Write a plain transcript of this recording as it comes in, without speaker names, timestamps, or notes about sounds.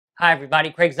Hi everybody,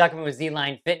 Craig Zuckerman with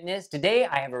zlinefitness. Today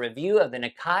I have a review of the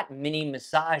NaCot Mini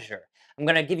Massager. I'm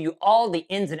going to give you all the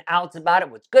ins and outs about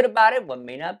it, what's good about it, what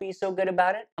may not be so good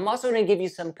about it. I'm also going to give you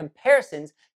some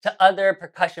comparisons to other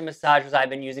percussion massagers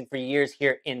I've been using for years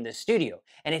here in the studio.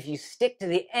 And if you stick to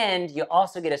the end, you'll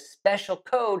also get a special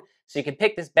code so you can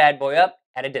pick this bad boy up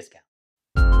at a discount.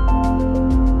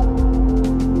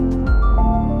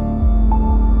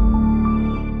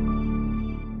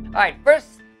 All right, first,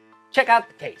 check out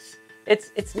the case.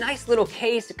 It's a nice little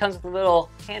case. It comes with a little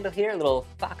handle here, a little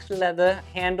fox leather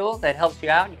handle that helps you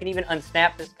out. You can even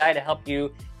unsnap this guy to help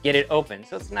you get it open.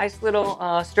 So it's a nice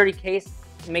little sturdy case.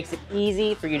 It makes it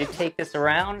easy for you to take this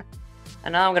around.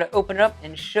 And now I'm gonna open it up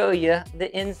and show you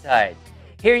the inside.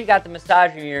 Here you got the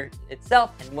massager unit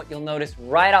itself, and what you'll notice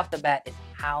right off the bat is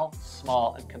how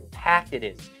small and compact it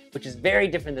is, which is very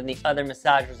different than the other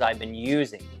massagers I've been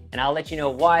using. And I'll let you know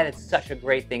why that's such a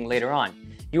great thing later on.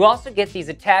 You also get these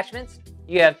attachments.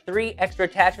 You have 3 extra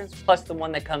attachments plus the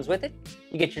one that comes with it.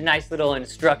 You get your nice little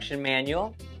instruction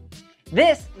manual.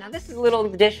 This is a little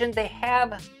addition. They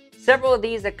have several of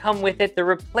these that come with it. The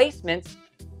replacements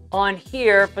on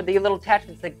here for the little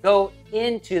attachments that go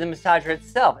into the massager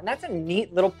itself. And that's a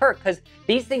neat little perk because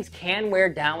these things can wear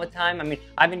down with time. I mean,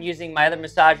 I've been using my other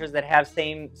massagers that have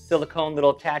same silicone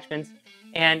little attachments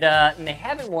and they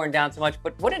haven't worn down so much,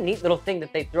 but what a neat little thing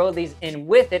that they throw these in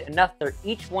with it, enough for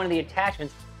each one of the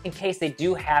attachments in case they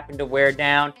do happen to wear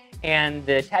down and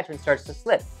the attachment starts to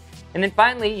slip. And then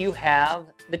finally, you have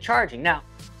the charging. Now,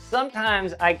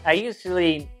 sometimes I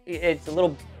usually, it's a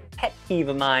little pet peeve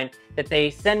of mine that they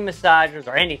send massagers,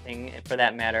 or anything for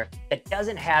that matter, that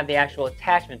doesn't have the actual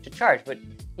attachment to charge. But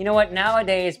you know what?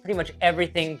 Nowadays, pretty much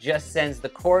everything just sends the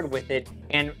cord with it.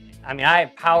 And I mean, I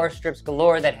have power strips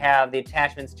galore that have the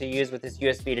attachments to use with this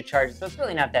USB to charge it, so it's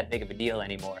really not that big of a deal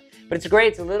anymore. But it's great.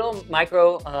 It's a little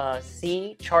micro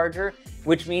C charger,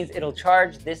 which means it'll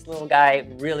charge this little guy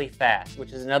really fast,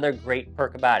 which is another great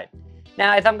perk about it.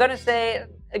 Now, if I'm going to say,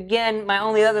 again, my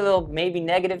only other little maybe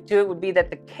negative to it would be that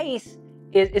the case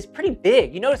is pretty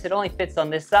big. You notice it only fits on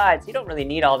this side, so you don't really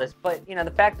need all this. But, you know,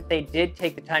 the fact that they did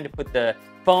take the time to put the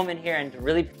foam in here and to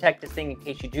really protect this thing in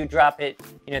case you do drop it,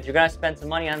 you know, if you're going to spend some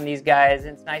money on these guys,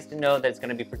 it's nice to know that it's going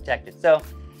to be protected. So,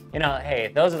 you know,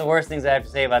 hey, those are the worst things I have to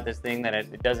say about this thing, that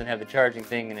it doesn't have the charging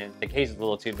thing and the case is a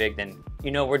little too big, then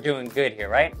you know we're doing good here,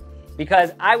 right?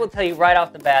 Because I will tell you right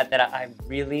off the bat that I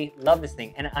really love this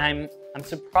thing, and I'm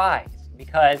surprised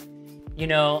because, you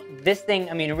know, this thing,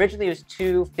 I mean, originally it was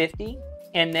 $250.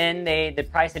 And then the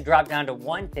price had dropped down to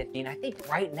 $150, and I think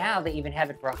right now they even have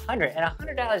it for $100. And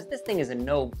 $100, this thing is a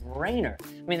no-brainer.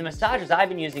 I mean, the massagers I've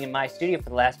been using in my studio for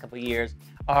the last couple of years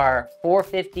are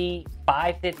 $450,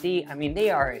 $550. I mean, they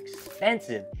are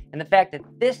expensive. And the fact that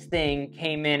this thing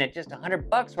came in at just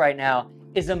 $100 right now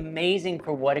is amazing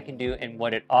for what it can do and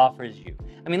what it offers you.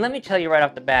 I mean, let me tell you right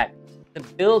off the bat, the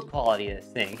build quality of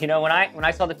this thing. You know, when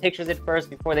I saw the pictures at first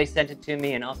before they sent it to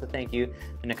me, and also thank you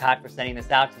to NaCot for sending this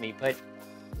out to me, but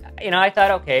you know, I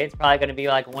thought, okay, it's probably going to be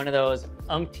like one of those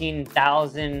umpteen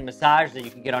thousand massagers that you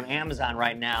can get on Amazon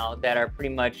right now that are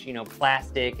pretty much, you know,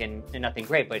 plastic and nothing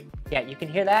great. But yeah, you can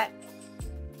hear that?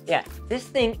 Yeah, this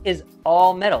thing is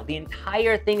all metal. The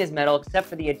entire thing is metal except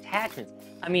for the attachments.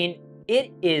 I mean,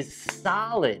 it is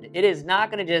solid. It is not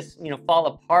going to just, you know, fall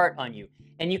apart on you.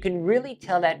 And you can really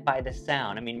tell that by the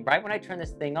sound. I mean, right when I turn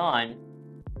this thing on,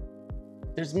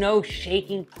 there's no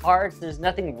shaking parts, there's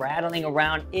nothing rattling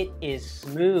around. It is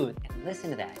smooth, and listen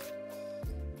to that.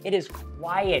 It is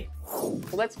quiet. So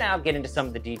let's now get into some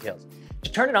of the details.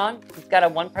 To turn it on, it's got a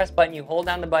one-press button. You hold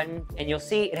down the button, and you'll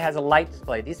see it has a light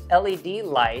display. These LED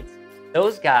lights,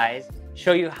 those guys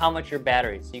show you how much your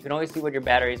battery is. So you can always see what your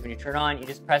battery is. When you turn on, you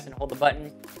just press and hold the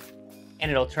button,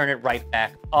 and it'll turn it right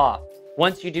back off.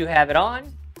 Once you do have it on,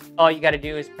 all you gotta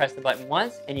do is press the button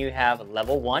once, and you have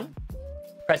level 1.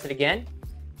 Press it again.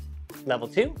 Level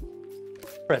 2,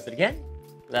 press it again,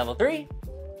 level 3,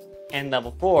 and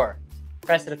level 4.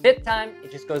 Press it a 5th time,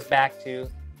 it just goes back to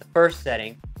the first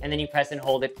setting, and then you press and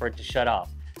hold it for it to shut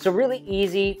off. So really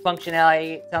easy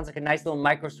functionality. It sounds like a nice little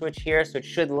micro switch here, so it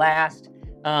should last.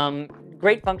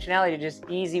 Great functionality, just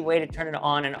easy way to turn it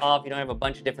on and off. You don't have a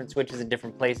bunch of different switches in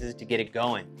different places to get it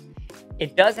going.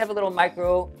 It does have a little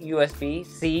micro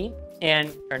USB-C,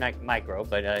 or not micro,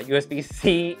 but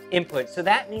USB-C input. So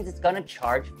that means it's gonna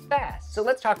charge fast. So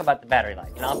let's talk about the battery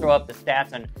life. And I'll throw up the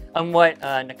stats on what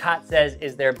NaCot says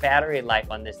is their battery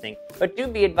life on this thing. But do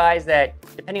be advised that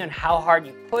depending on how hard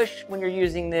you push when you're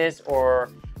using this, or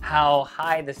how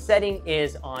high the setting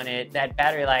is on it, that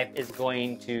battery life is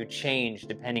going to change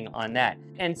depending on that.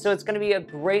 And so it's gonna be a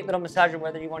great little massager,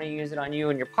 whether you wanna use it on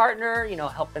you and your partner, you know,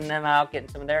 helping them out, getting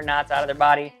some of their knots out of their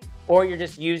body, or you're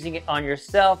just using it on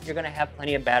yourself, you're gonna have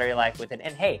plenty of battery life with it.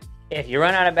 And hey, if you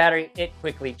run out of battery, it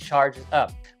quickly charges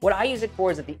up. What I use it for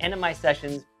is at the end of my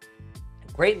sessions,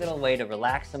 a great little way to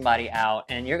relax somebody out,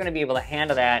 and you're gonna be able to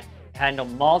handle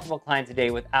multiple clients a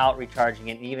day without recharging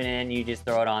it. Even then, you just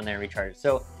throw it on there and recharge it.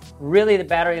 So really the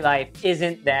battery life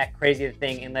isn't that crazy a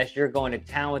thing unless you're going to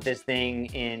town with this thing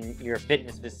in your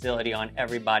fitness facility on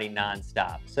everybody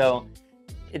nonstop. So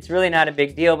it's really not a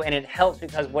big deal, and it helps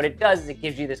because what it does is it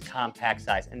gives you this compact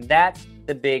size, and that's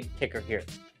the big kicker here.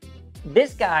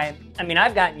 This guy, I mean,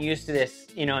 I've gotten used to this,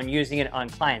 you know, and using it on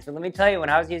clients, but let me tell you, when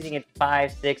I was using it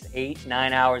 5, 6, 8,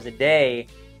 9 hours a day,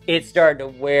 it started to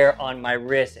wear on my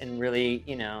wrist and really,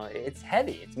 you know, it's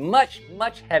heavy. It's much,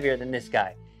 much heavier than this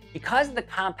guy. Because of the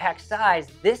compact size,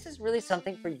 this is really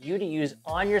something for you to use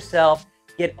on yourself,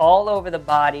 get all over the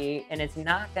body, and it's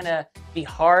not gonna be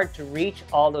hard to reach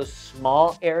all those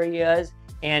small areas,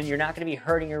 and you're not gonna be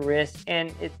hurting your wrist,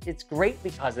 and it's great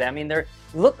because of that. I mean,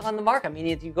 look on the market. I mean,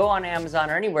 if you go on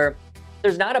Amazon or anywhere,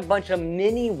 there's not a bunch of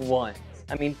mini ones.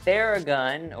 I mean,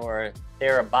 Theragun, or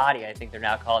Therabody, I think they're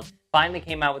now called, finally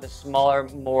came out with a smaller,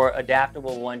 more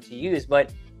adaptable one to use,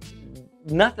 but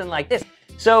nothing like this.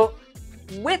 So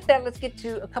with that, let's get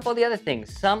to a couple of the other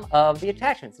things, some of the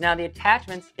attachments. Now the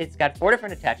attachments, it's got 4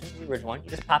 different attachments. The original one, you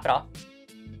just pop it off,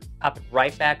 pop it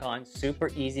right back on. Super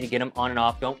easy to get them on and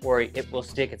off. Don't worry, it will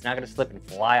stick. It's not gonna slip and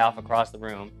fly off across the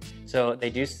room. So they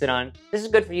do sit on. This is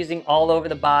good for using all over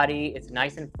the body. It's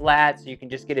nice and flat, so you can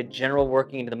just get a general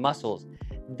working into the muscles.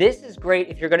 This is great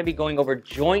if you're gonna be going over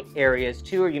joint areas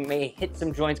too, or you may hit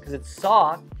some joints because it's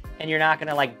soft and you're not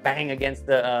gonna like bang against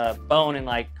the bone and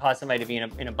like cause somebody to be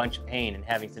in a bunch of pain and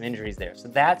having some injuries there. So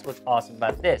that's what's awesome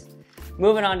about this.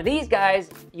 Moving on to these guys,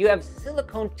 you have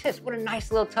silicone tips. What a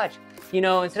nice little touch. You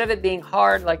know, instead of it being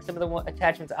hard like some of the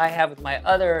attachments I have with my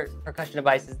other percussion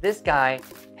devices, this guy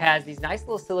has these nice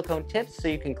little silicone tips so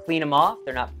you can clean them off.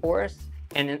 They're not porous.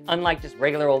 And unlike just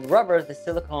regular old rubber, the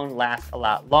silicone lasts a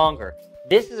lot longer.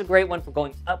 This is a great one for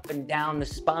going up and down the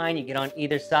spine. You get on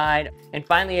either side. And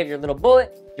finally, you have your little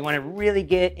bullet. You want to really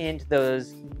get into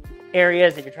those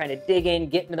areas that you're trying to dig in,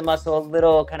 get into the muscle a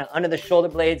little, kind of under the shoulder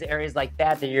blades, areas like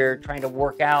that you're trying to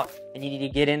work out, and you need to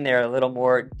get in there a little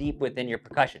more deep within your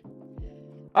percussion.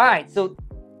 All right, so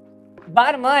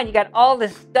bottom line, you got all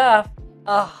this stuff,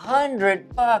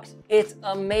 $100. It's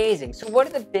amazing. So what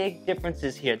are the big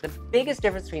differences here? The biggest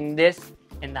difference between this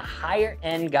and the higher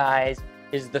end guys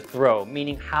is the throw,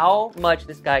 meaning how much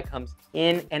this guy comes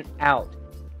in and out.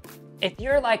 If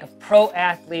you're like a pro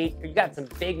athlete, or you got some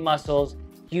big muscles,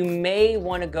 you may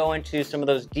want to go into some of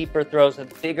those deeper throws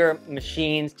with bigger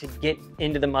machines to get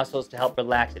into the muscles to help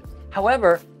relax it.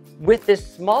 However, with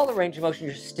this smaller range of motion,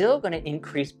 you're still going to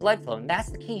increase blood flow. And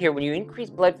that's the key here. When you increase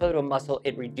blood flow to a muscle,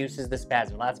 it reduces the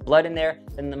spasm. Lots of blood in there,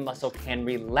 then the muscle can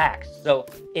relax. So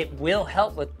it will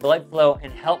help with blood flow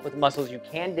and help with muscles. You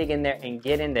can dig in there and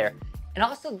get in there. And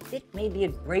also, it may be a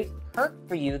great perk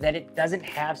for you that it doesn't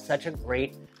have such a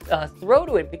great throw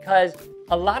to it, because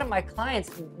a lot of my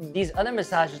clients, these other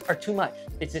massages are too much.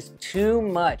 It's just too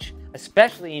much,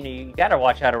 especially, you know, you got to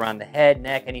watch out around the head,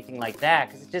 neck, anything like that,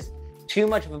 because it's just too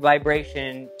much of a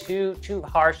vibration, too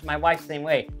harsh. My wife's the same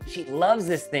way. She loves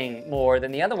this thing more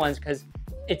than the other ones because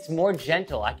it's more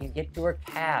gentle. I can get to her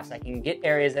calves. I can get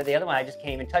areas that the other one I just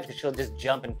can't even touch because she'll just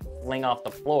jump and fling off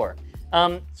the floor.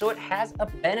 So it has a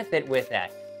benefit with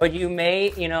that. But you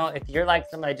may, you know, if you're like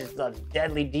somebody just loves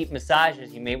deadly deep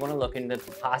massages, you may want to look into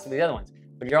possibly the other ones.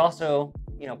 But you're also,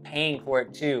 you know, paying for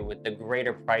it too with the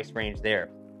greater price range there.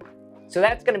 So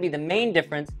that's going to be the main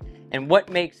difference and what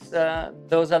makes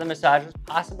those other massages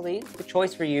possibly the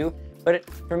choice for you. But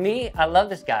for me, I love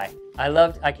this guy.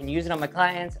 I can use it on my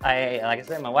clients. Like I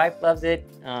said, my wife loves it.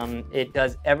 It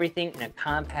does everything in a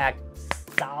compact,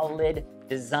 solid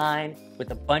design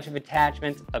with a bunch of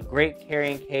attachments, a great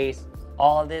carrying case,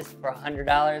 all of this for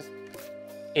 $100.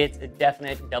 It's a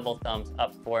definite double thumbs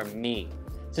up for me.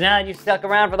 So now that you've stuck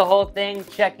around for the whole thing,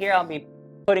 check here. I'll be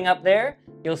putting up there.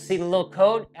 You'll see the little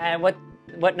code and what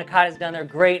NaCot has done. They're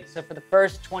great. So for the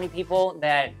first 20 people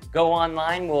that go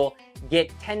online will get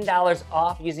 $10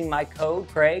 off using my code,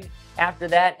 Craig. After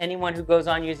that, anyone who goes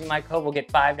on using my code will get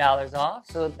 $5 off.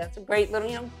 So that's a great little,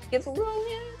 you know, gets a little,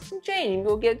 some change.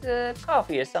 You'll get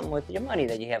coffee or something with your money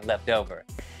that you have left over.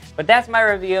 But that's my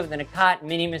review of the NaCot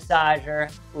Mini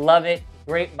Massager. Love it.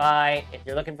 Great buy. If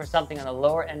you're looking for something on the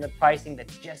lower end of pricing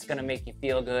that's just going to make you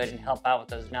feel good and help out with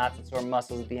those knots and sore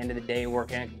muscles at the end of the day,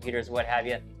 working on computers, what have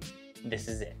you, this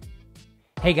is it.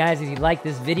 Hey guys, if you like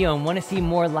this video and want to see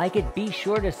more like it, be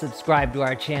sure to subscribe to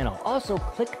our channel. Also,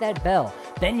 click that bell.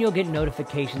 Then you'll get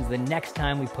notifications the next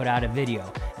time we put out a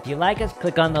video. If you like us,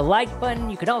 click on the like button.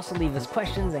 You can also leave us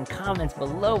questions and comments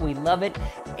below. We love it.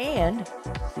 And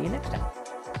see you next time.